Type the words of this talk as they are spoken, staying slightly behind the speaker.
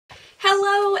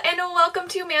Hello and welcome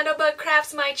to Mandobug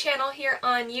Crafts, my channel here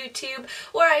on YouTube,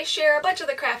 where I share a bunch of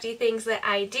the crafty things that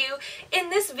I do. In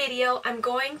this video, I'm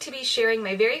going to be sharing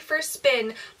my very first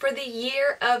spin for the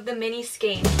year of the mini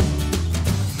skein.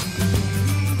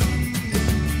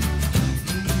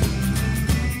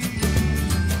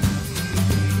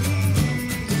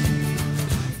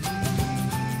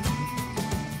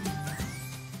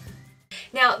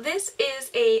 Now, this is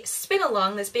a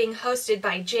spin-along that's being hosted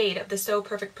by Jade of the So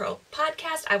Perfect Pro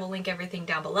podcast. I will link everything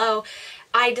down below.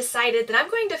 I decided that I'm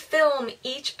going to film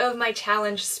each of my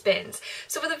challenge spins.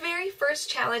 So for the very first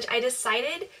challenge, I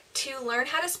decided to learn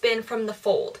how to spin from the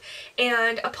fold.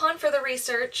 And upon further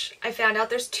research, I found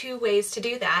out there's two ways to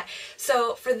do that.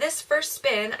 So for this first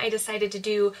spin, I decided to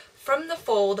do from the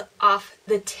fold off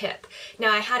the tip.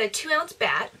 Now, I had a 2-ounce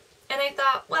bat, and I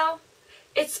thought, well,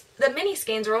 the mini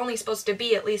skeins are only supposed to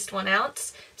be at least 1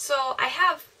 ounce, so I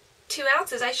have 2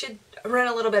 ounces. I should run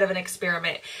a little bit of an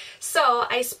experiment. So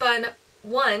I spun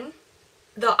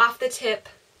the off the tip,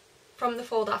 from the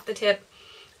fold off the tip,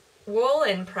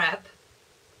 woolen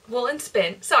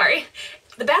spin, sorry.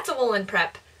 The bat's a woolen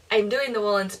prep. I'm doing the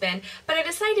woolen spin, but I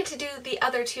decided to do the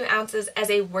other 2 ounces as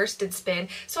a worsted spin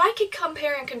so I could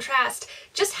compare and contrast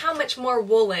just how much more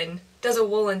woolen does a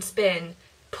woolen spin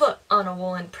put on a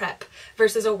woolen prep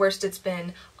versus a worsted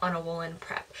spin on a woolen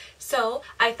prep. So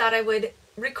I thought I would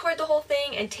record the whole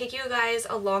thing and take you guys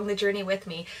along the journey with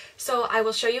me. So I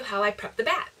will show you how I prep the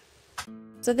bat.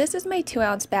 So this is my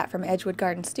 2-ounce bat from Edgewood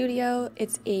Garden Studio.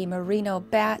 It's a merino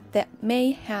bat that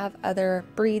may have other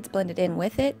breeds blended in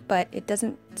with it, but it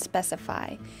doesn't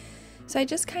specify. So I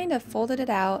just kind of folded it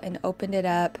out and opened it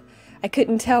up. I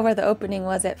couldn't tell where the opening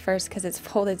was at first because it's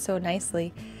folded so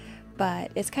nicely,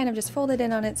 but it's kind of just folded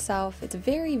in on itself. It's a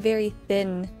very, very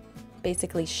thin,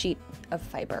 basically, sheet of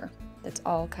fiber that's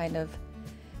all kind of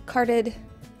carded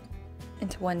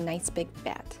into one nice big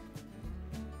bat.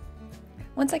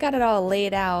 Once I got it all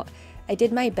laid out, I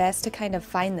did my best to kind of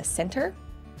find the center,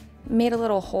 made a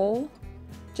little hole,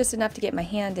 just enough to get my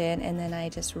hand in, and then I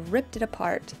just ripped it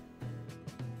apart.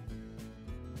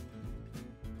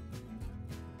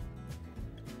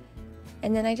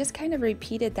 And then I just kind of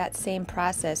repeated that same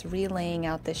process, relaying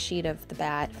out the sheet of the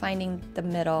bat, finding the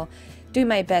middle, doing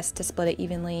my best to split it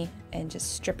evenly, and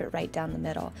just strip it right down the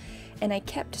middle. And I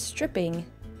kept stripping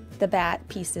the bat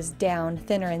pieces down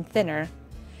thinner and thinner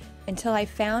until I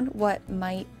found what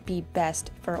might be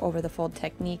best for over the fold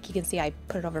technique. You can see I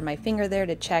put it over my finger there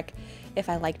to check if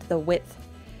I liked the width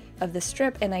of the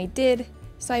strip, and I did,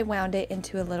 so I wound it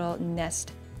into a little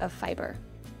nest of fiber.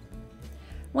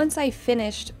 Once I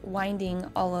finished winding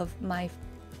all of my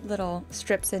little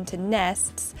strips into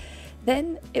nests,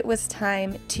 then it was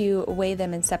time to weigh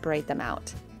them and separate them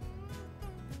out.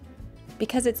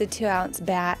 Because it's a 2-ounce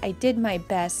bat, I did my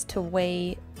best to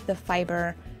weigh the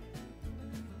fiber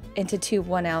into 2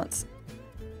 1-ounce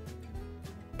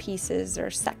pieces or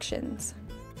sections.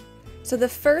 So the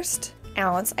first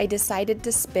ounce I decided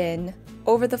to spin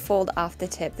over the fold off the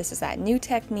tip. This is that new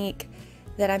technique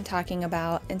that I'm talking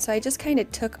about, and so I just kind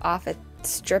of took off a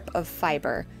strip of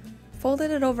fiber, folded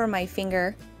it over my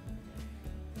finger,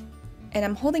 and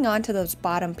I'm holding on to those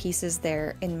bottom pieces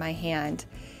there in my hand,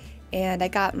 and I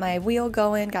got my wheel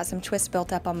going, got some twist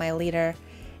built up on my leader,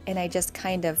 and I just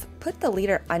kind of put the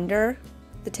leader under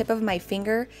the tip of my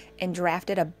finger and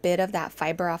drafted a bit of that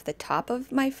fiber off the top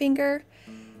of my finger,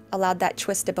 allowed that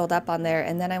twist to build up on there,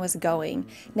 and then I was going.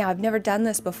 Now, I've never done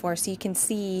this before, so you can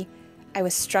see I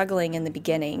was struggling in the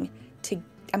beginning.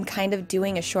 I'm kind of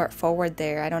doing a short forward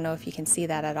there. I don't know if you can see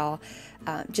that at all,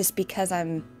 just because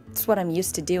it's what I'm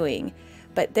used to doing.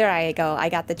 But there I go. I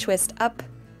got the twist up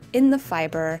in the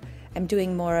fiber. I'm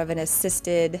doing more of an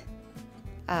assisted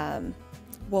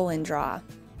woolen draw.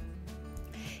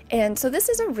 And so this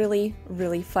is a really,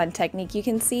 really fun technique. You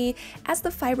can see as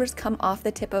the fibers come off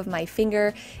the tip of my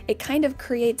finger, it kind of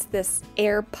creates this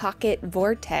air pocket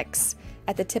vortex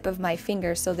at the tip of my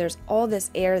finger, so there's all this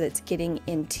air that's getting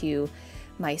into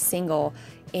my single,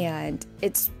 and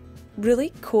it's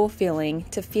really cool feeling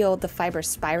to feel the fiber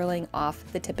spiraling off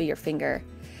the tip of your finger.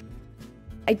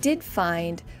 I did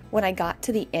find when I got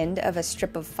to the end of a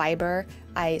strip of fiber,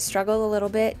 I struggled a little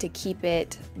bit to keep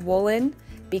it woolen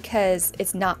because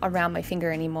it's not around my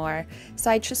finger anymore, so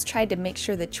I just tried to make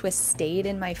sure the twist stayed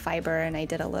in my fiber, and I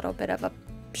did a little bit of a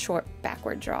short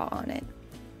backward draw on it.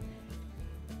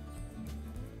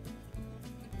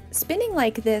 Spinning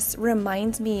like this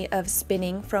reminds me of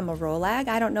spinning from a rolag.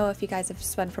 I don't know if you guys have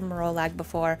spun from a rolag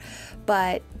before,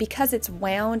 but because it's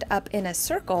wound up in a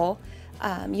circle,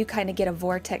 you kind of get a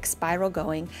vortex spiral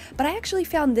going. But I actually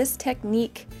found this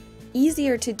technique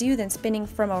easier to do than spinning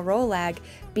from a rolag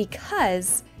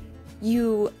because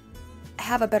you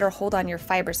have a better hold on your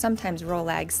fiber. Sometimes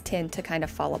Rolags tend to kind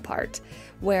of fall apart,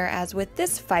 whereas with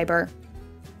this fiber,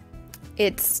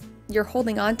 you're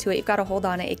holding on to it, you've got to hold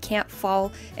on it, it can't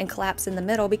fall and collapse in the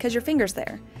middle because your finger's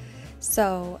there.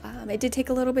 So it did take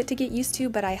a little bit to get used to,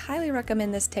 but I highly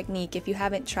recommend this technique if you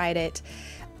haven't tried it.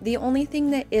 The only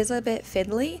thing that is a bit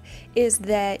fiddly is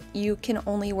that you can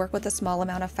only work with a small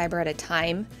amount of fiber at a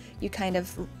time. You kind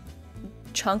of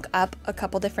chunk up a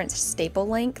couple different staple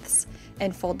lengths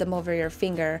and fold them over your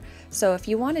finger. So if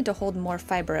you wanted to hold more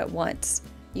fiber at once,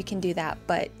 you can do that,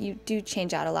 but you do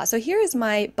change out a lot. So here is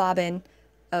my bobbin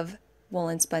of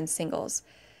woolen spun singles.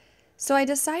 So I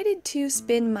decided to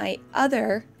spin my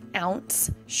other ounce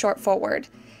short forward.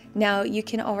 Now you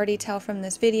can already tell from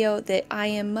this video that I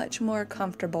am much more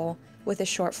comfortable with a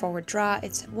short forward draw.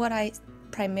 It's what I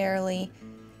primarily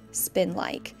spin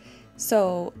like.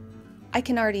 So I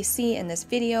can already see in this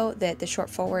video that the short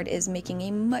forward is making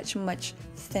a much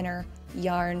thinner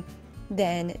yarn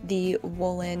than the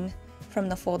woolen from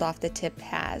the fold off the tip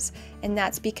has. And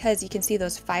that's because you can see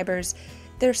those fibers,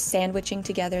 they're sandwiching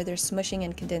together, they're smushing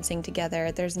and condensing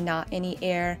together. There's not any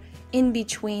air in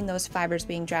between those fibers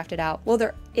being drafted out. Well,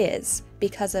 there is,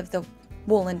 because of the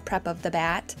woolen prep of the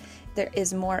bat. There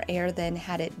is more air than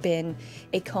had it been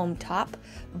a comb top,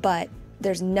 but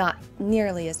there's not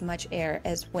nearly as much air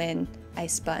as when I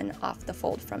spun off the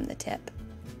fold from the tip.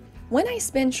 When I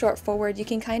spin short forward, you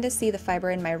can kind of see the fiber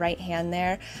in my right hand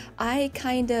there. I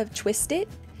kind of twist it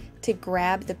to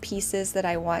grab the pieces that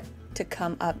I want to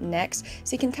come up next.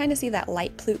 So you can kind of see that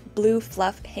light blue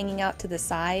fluff hanging out to the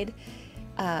side.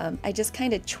 I just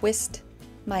kind of twist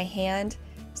my hand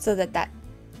so that that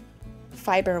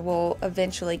fiber will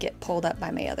eventually get pulled up by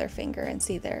my other finger, and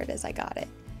see, there it is, I got it.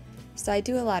 So I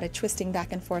do a lot of twisting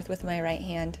back and forth with my right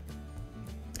hand.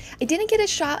 I didn't get a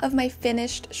shot of my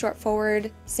finished short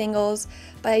forward singles,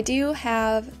 but I do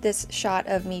have this shot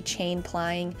of me chain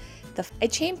plying. I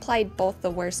chain plied both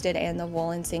the worsted and the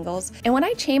woolen singles, and when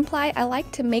I chain ply, I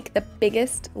like to make the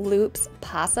biggest loops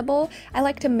possible. I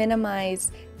like to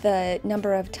minimize the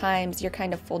number of times you're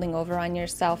kind of folding over on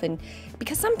yourself, and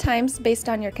because sometimes based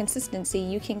on your consistency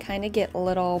you can kind of get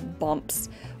little bumps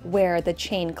where the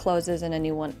chain closes and a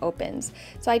new one opens.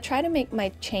 So I try to make my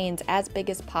chains as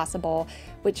big as possible,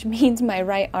 which means my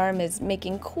right arm is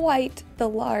making quite the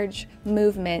large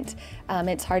movement.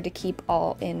 It's hard to keep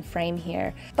all in frame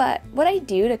here. But what I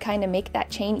do to kind of make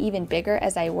that chain even bigger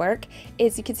as I work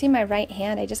is, you can see my right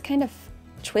hand, I just kind of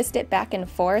twist it back and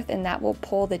forth, and that will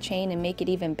pull the chain and make it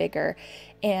even bigger.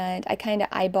 And I kind of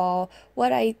eyeball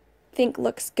what I think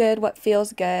looks good, what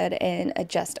feels good, and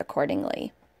adjust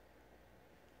accordingly.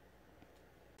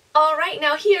 Alright,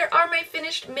 now here are my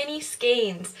finished mini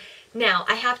skeins. Now,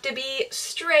 I have to be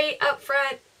straight up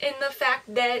front in the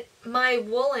fact that my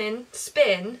woolen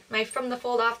spin, my from the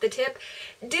fold off the tip,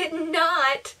 did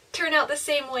not turn out the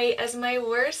same way as my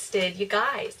worsted, you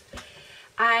guys.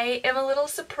 I am a little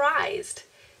surprised.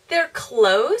 They're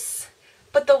close,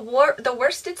 but the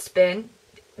worsted spin,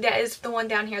 that is the one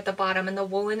down here at the bottom, and the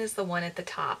woolen is the one at the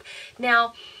top.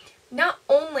 Now, not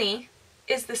only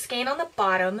is the skein on the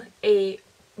bottom a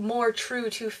more true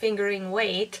to fingering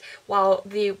weight, while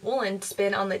the woolen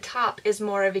spin on the top is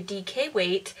more of a DK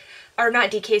weight, or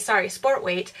not DK, sorry, sport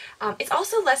weight. It's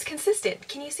also less consistent.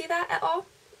 Can you see that at all?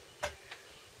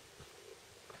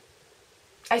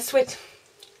 I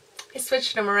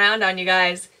switched them around on you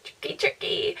guys.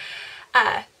 Tricky.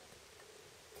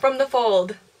 From the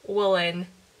fold, woolen,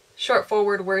 short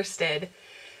forward worsted.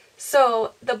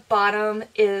 So the bottom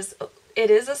is,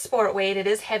 it is a sport weight, it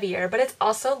is heavier, but it's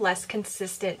also less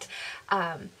consistent.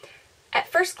 At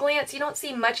first glance, you don't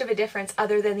see much of a difference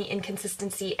other than the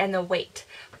inconsistency and the weight.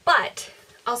 But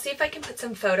I'll see if I can put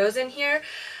some photos in here.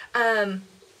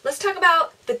 Let's talk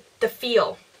about the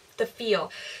feel.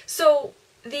 So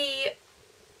the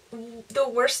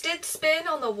worsted spin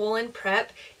on the woolen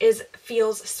prep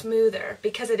feels smoother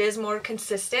because it is more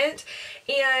consistent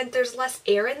and there's less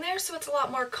air in there, so it's a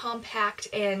lot more compact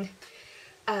and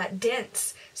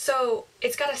dense. So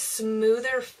it's got a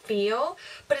smoother feel,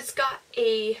 but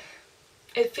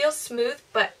it feels smooth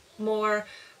but more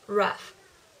rough.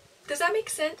 Does that make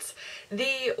sense?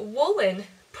 The woolen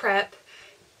prep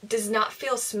does not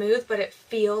feel smooth, but it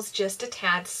feels just a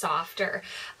tad softer.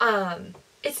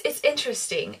 It's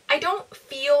interesting. I don't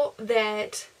feel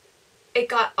that it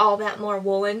got all that more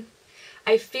woolen.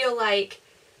 I feel like,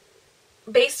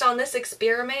 based on this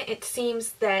experiment, it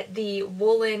seems that the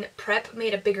woolen prep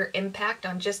made a bigger impact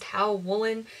on just how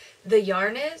woolen the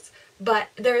yarn is, but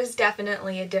there is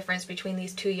definitely a difference between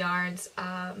these two yarns.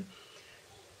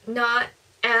 Not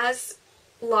as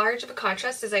large of a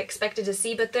contrast as I expected to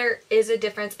see, but there is a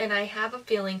difference, and I have a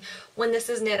feeling when this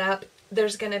is knit up,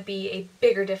 there's going to be a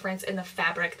bigger difference in the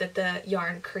fabric that the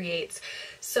yarn creates.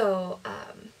 So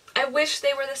I wish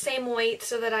they were the same weight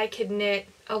so that I could knit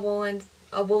a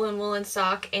woolen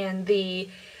sock and the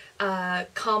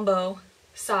combo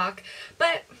sock,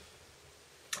 but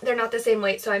they're not the same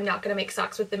weight, so I'm not going to make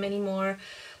socks with them anymore.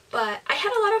 But I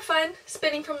had a lot of fun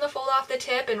spinning from the fold off the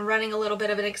tip and running a little bit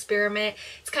of an experiment.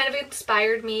 It's kind of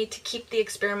inspired me to keep the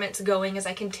experiments going as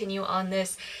I continue on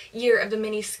this Year of the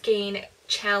Mini Skein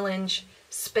challenge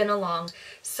spin along.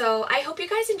 So I hope you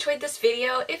guys enjoyed this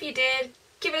video. If you did,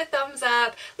 give it a thumbs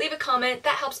up, leave a comment.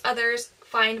 That helps others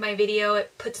find my video.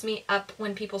 It puts me up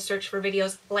when people search for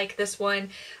videos like this one.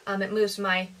 It moves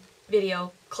my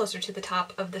video closer to the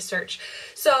top of the search.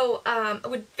 So I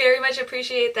would very much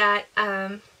appreciate that.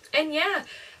 And yeah,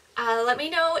 let me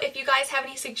know if you guys have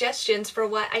any suggestions for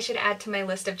what I should add to my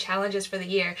list of challenges for the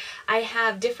year. I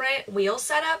have different wheel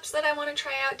setups that I want to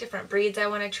try out, different breeds I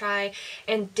want to try,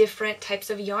 and different types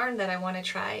of yarn that I want to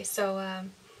try. So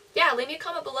yeah, leave me a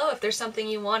comment below if there's something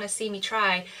you want to see me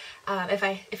try,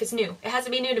 if it's new. It has to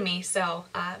be new to me, so,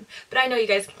 but I know you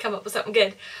guys can come up with something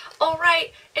good.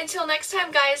 Alright, until next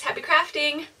time guys, happy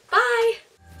crafting! Bye!